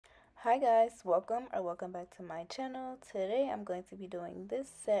Hi guys, welcome back to my channel. Today I'm going to be doing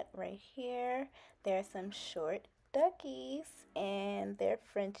this set right here. There are some short duckies and they're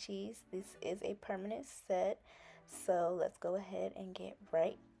Frenchies. This is a permanent set. So let's go ahead and get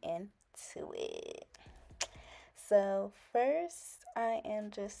right into it. So first I am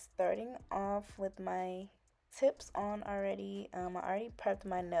just starting off with my tips on already. I already prepped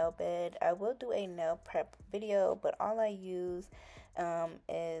my nail bed. I will do a nail prep video, but all I use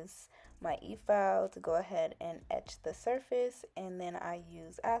is my e-file to go ahead and etch the surface, and then I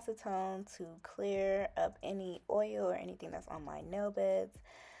use acetone to clear up any oil or anything that's on my nail beds.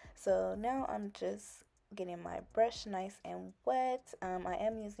 So now I'm just getting my brush nice and wet. I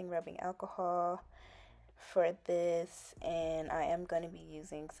am using rubbing alcohol for this, and I am going to be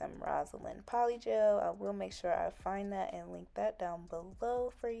using some Rosalind Polygel. I will make sure I find that and link that down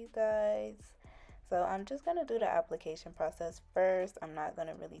below for you guys. So I'm just going to do the application process first. I'm not going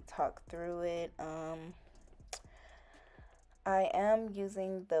to really talk through it. I am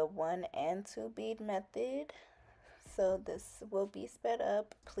using the 1 and 2 bead method, so this will be sped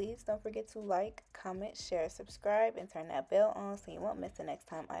up. Please don't forget to like, comment, share, subscribe, and turn that bell on so you won't miss the next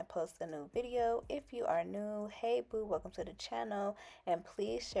time I post a new video. If you are new, hey boo, welcome to the channel, and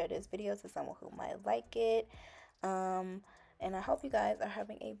please share this video to someone who might like it. And I hope you guys are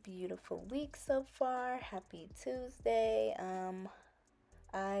having a beautiful week so far. Happy Tuesday.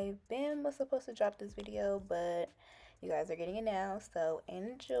 Was supposed to drop this video, but you guys are getting it now, so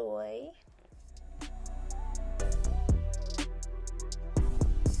enjoy.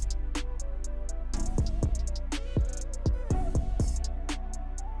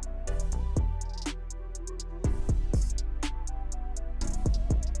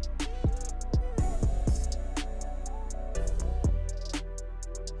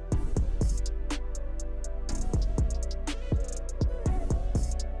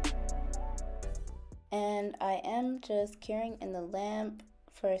 And I am just curing in the lamp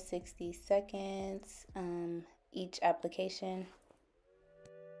for 60 seconds each application.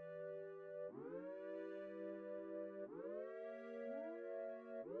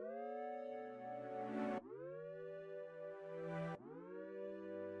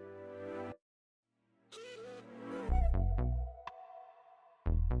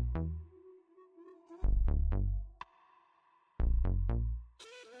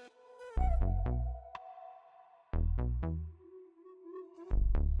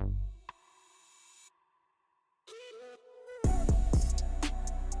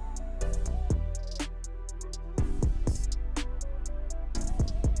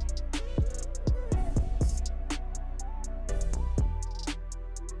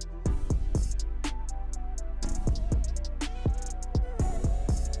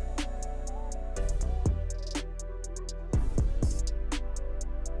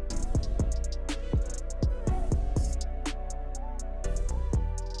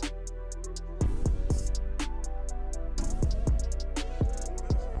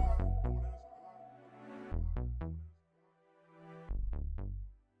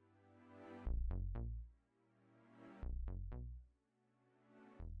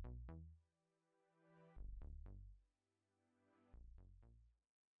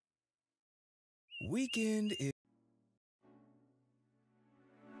 Weekend is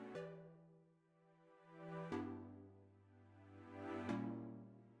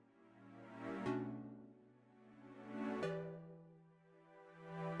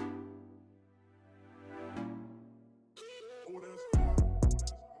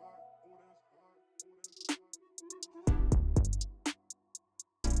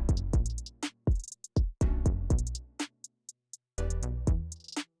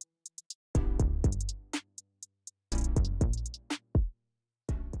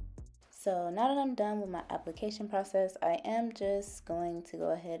So now that I'm done with my application process, I am just going to go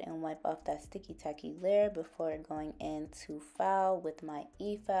ahead and wipe off that sticky tacky layer before going into file with my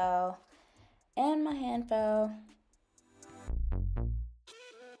e-file and my hand file.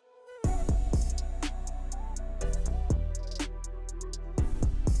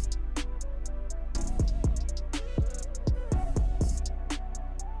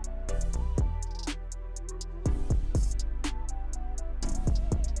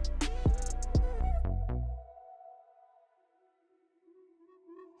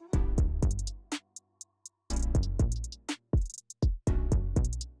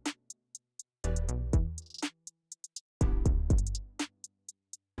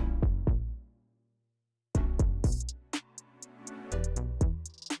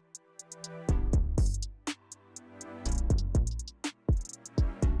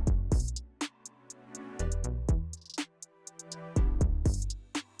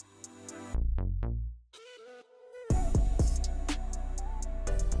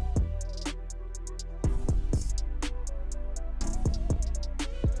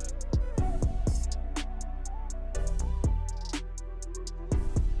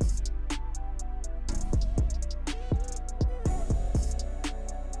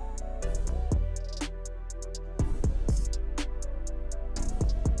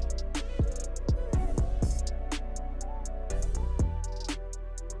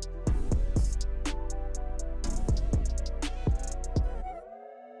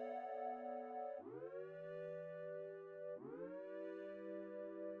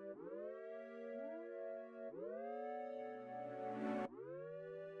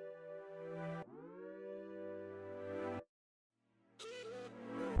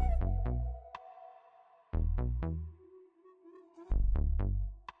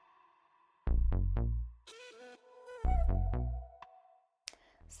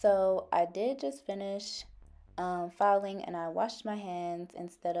 So I did just finish filing, and I washed my hands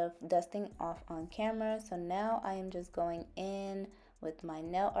instead of dusting off on camera. So now I am just going in with my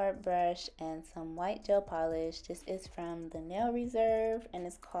nail art brush and some white gel polish. This is from the Nail Reserve and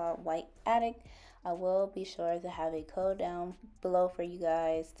it's called White Addict. I will be sure to have a code down below for you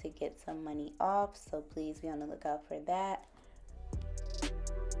guys to get some money off, so please be on the lookout for that.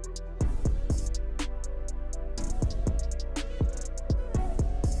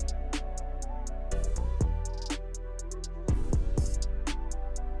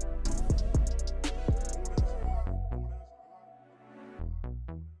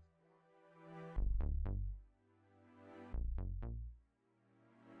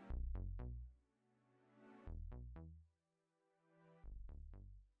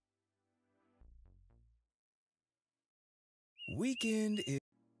 Weekend is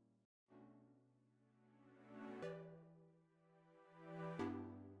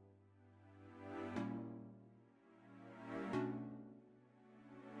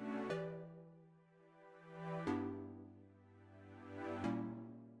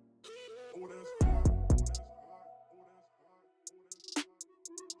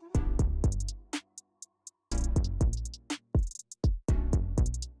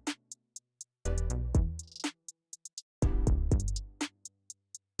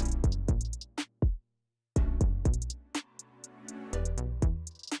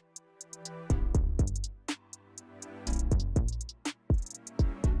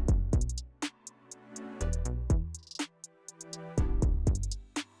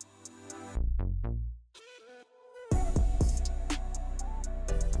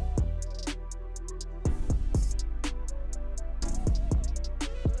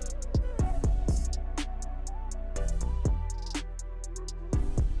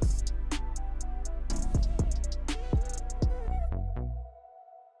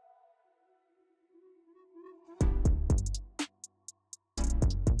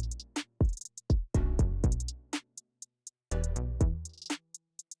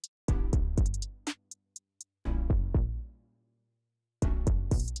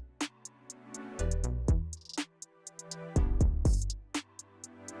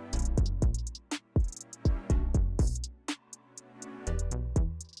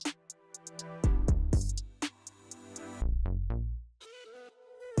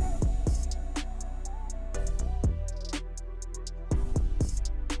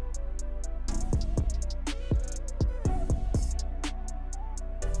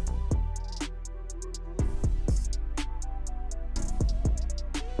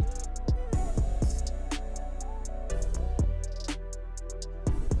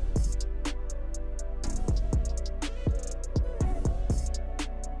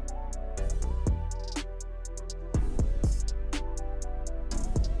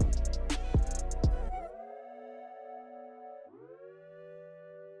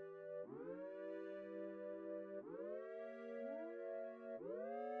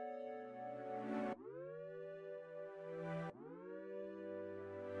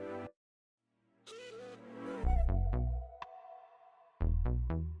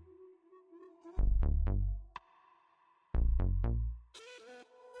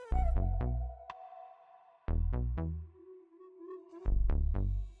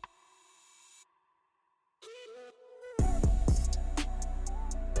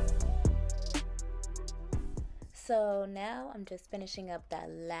So now I'm just finishing up that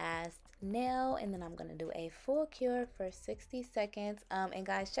last nail, and then I'm gonna do a full cure for 60 seconds. And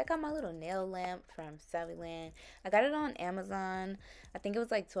guys, check out my little nail lamp from Sallyland. I got it on Amazon. I think it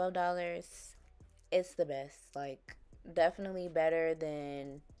was like $12. It's the best. Like, definitely better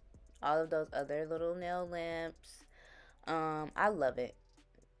than all of those other little nail lamps. I love it.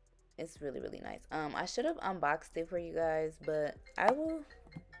 It's really, really nice. I should have unboxed it for you guys, but I will.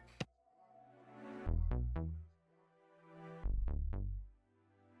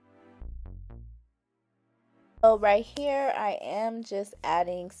 So right here, I am just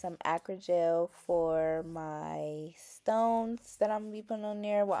adding some acrygel for my stones that I'm gonna be putting on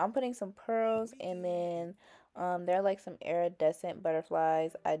there. Well, I'm putting some pearls, and then they're like some iridescent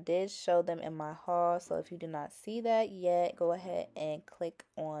butterflies. I did show them in my haul, so if you do not see that yet, go ahead and click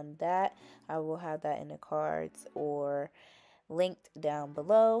on that. I will have that in the cards or linked down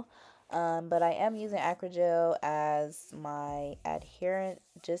below. But I am using acrygel as my adherent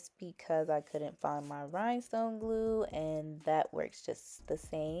just because I couldn't find my rhinestone glue, and that works just the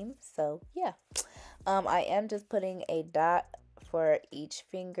same. So yeah, I am just putting a dot for each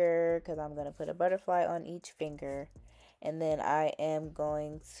finger because I'm going to put a butterfly on each finger. And then I am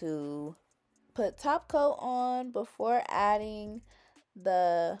going to put top coat on before adding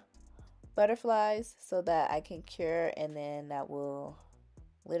the butterflies so that I can cure, and then that will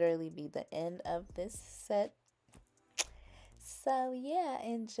literally be the end of this set. So yeah,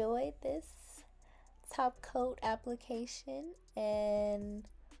 enjoy this top coat application and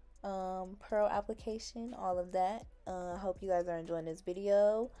pearl application, all of that. I hope you guys are enjoying this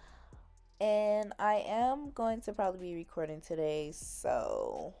video, and I am going to probably be recording today,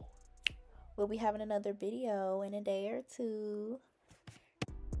 so we'll be having another video in a day or two.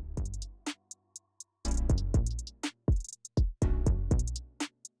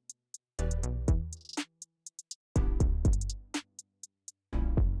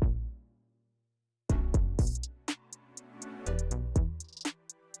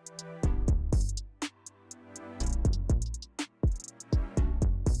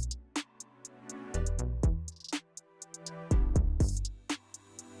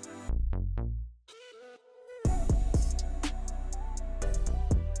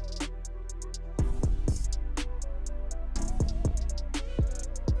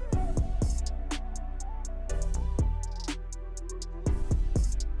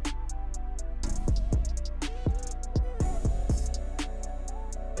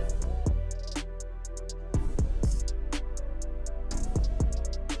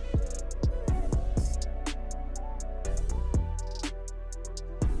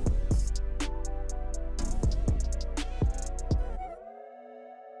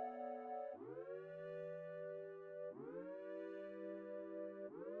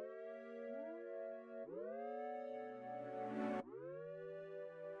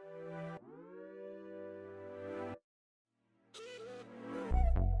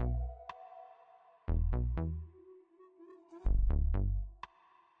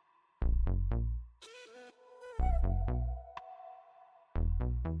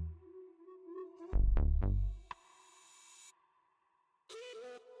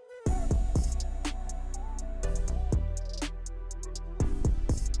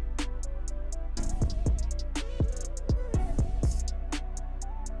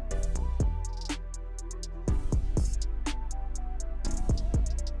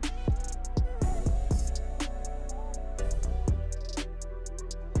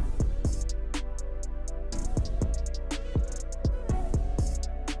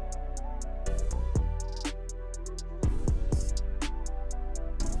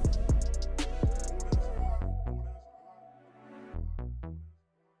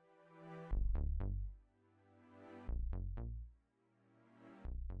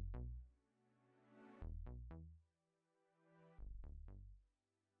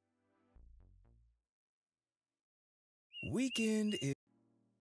 Weekend is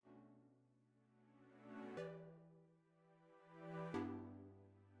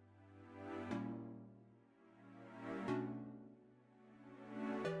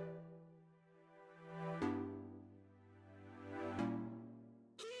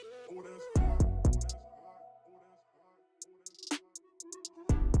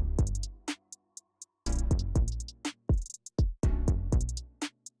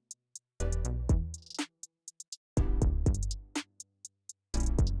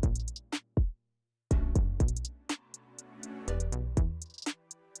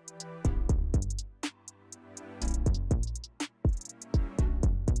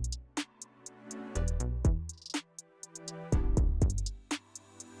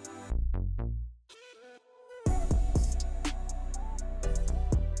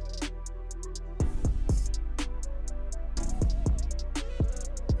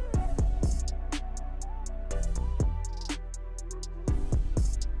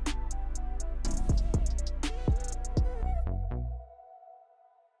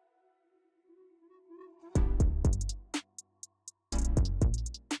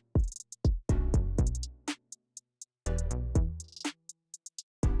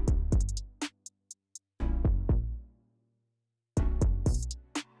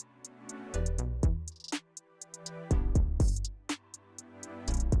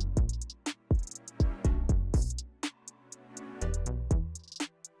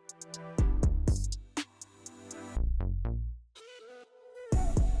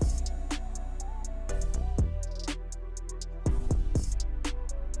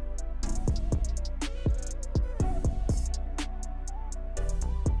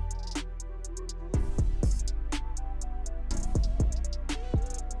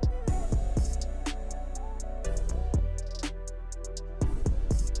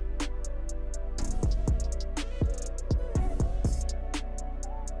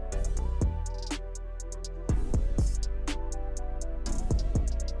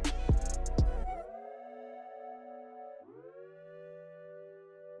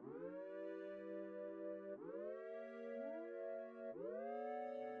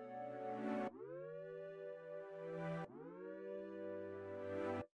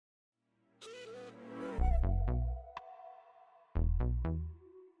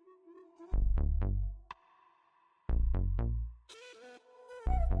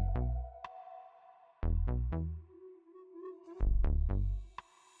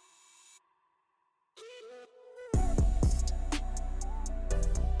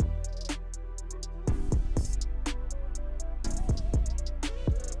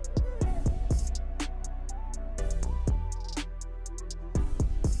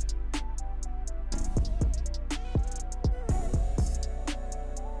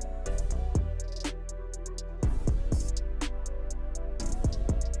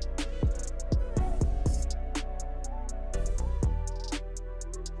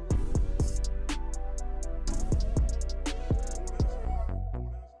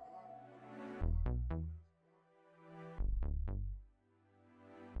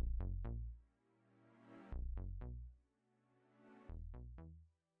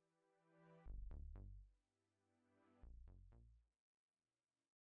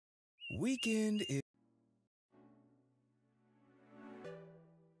Weekend is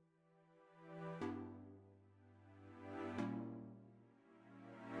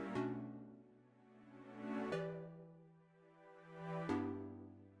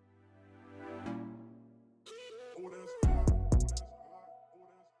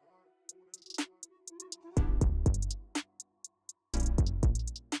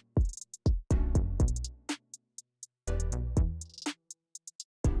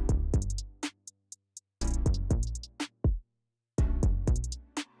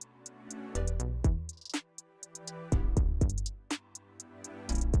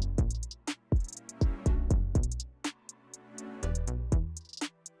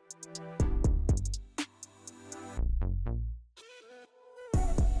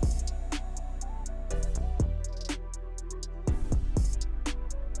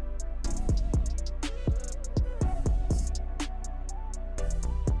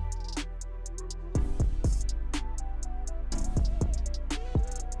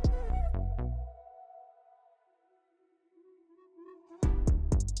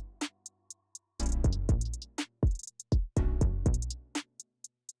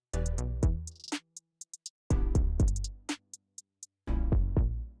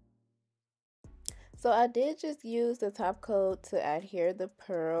So I did just use the top coat to adhere the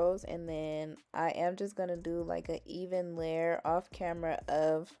pearls, and then I am just going to do like an even layer off camera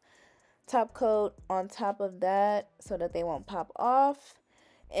of top coat on top of that so that they won't pop off.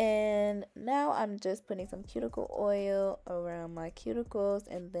 And now I'm just putting some cuticle oil around my cuticles,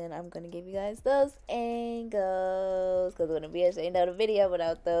 and then I'm going to give you guys those angles because it wouldn't be another video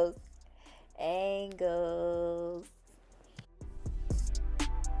without those angles.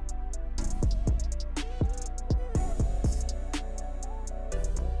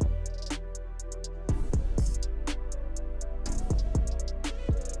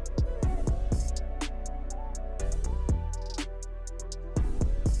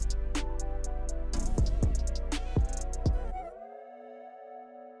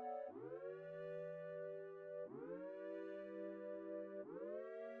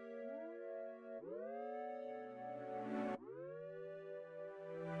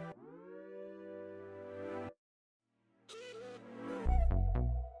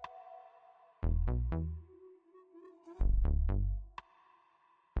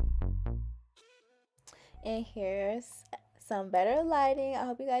 And here's some better lighting. I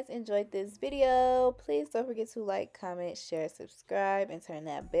hope you guys enjoyed this video. Please don't forget to like, comment, share, subscribe, and turn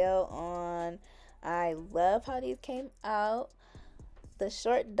that bell on. I love how these came out. The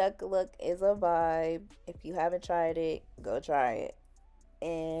short duck look is a vibe. If you haven't tried it, go try it.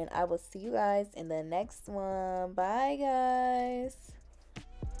 And I will see you guys in the next one. Bye, guys.